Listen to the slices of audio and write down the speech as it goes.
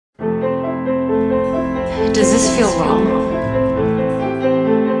Does this feel wrong?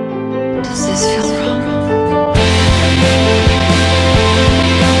 Does this feel wrong?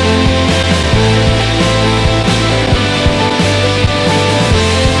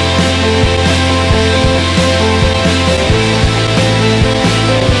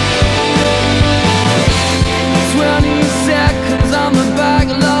 20 seconds on the back,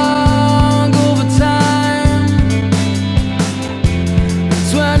 long overtime.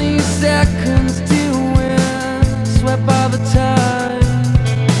 20 seconds doing sweat by the time.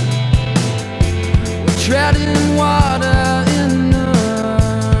 We're treading water in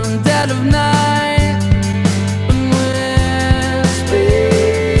the dead of night, and we're speechless.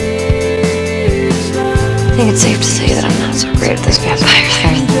 I think it's safe to say that I'm not so great at this vampire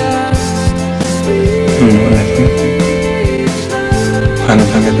thing. You know what I think? I don't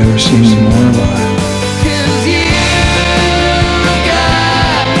think I've ever seen you more alive. 'Cause you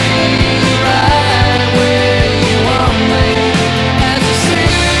got me right where you want me. As you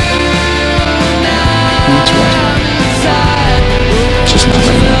sit That's right. inside, It's just not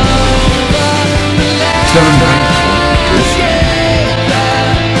right now. It's never been right before.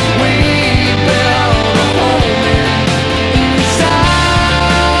 we built a home inside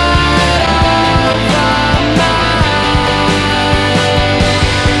of our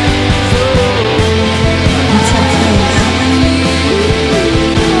What's that face?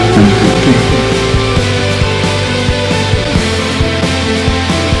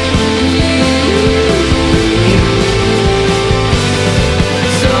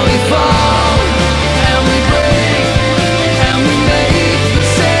 So we fall and we break and we make the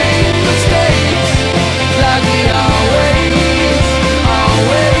same mistakes, like we always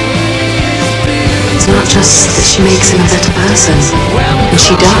do. It's not just that she makes him a better person, and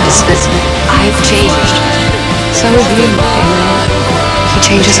she does, but I've changed. So have you, Damon. He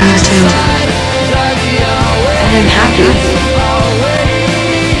changes her too. And I'm happy.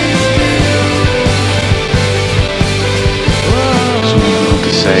 What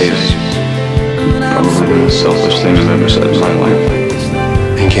to say is probably the most selfish thing I've ever said in my life.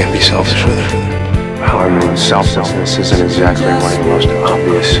 You can't be selfish with her. Well, I mean, selflessness isn't exactly one of the most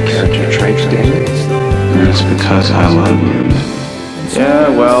obvious character traits, Damon. And it's because I love you. Yeah,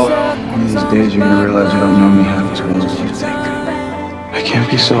 well, one of these days you're gonna realize you don't know me half as well as you think. I can't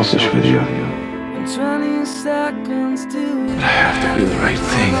be selfish with you. 20 seconds to I have to do the right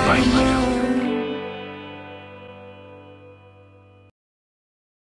thing by you.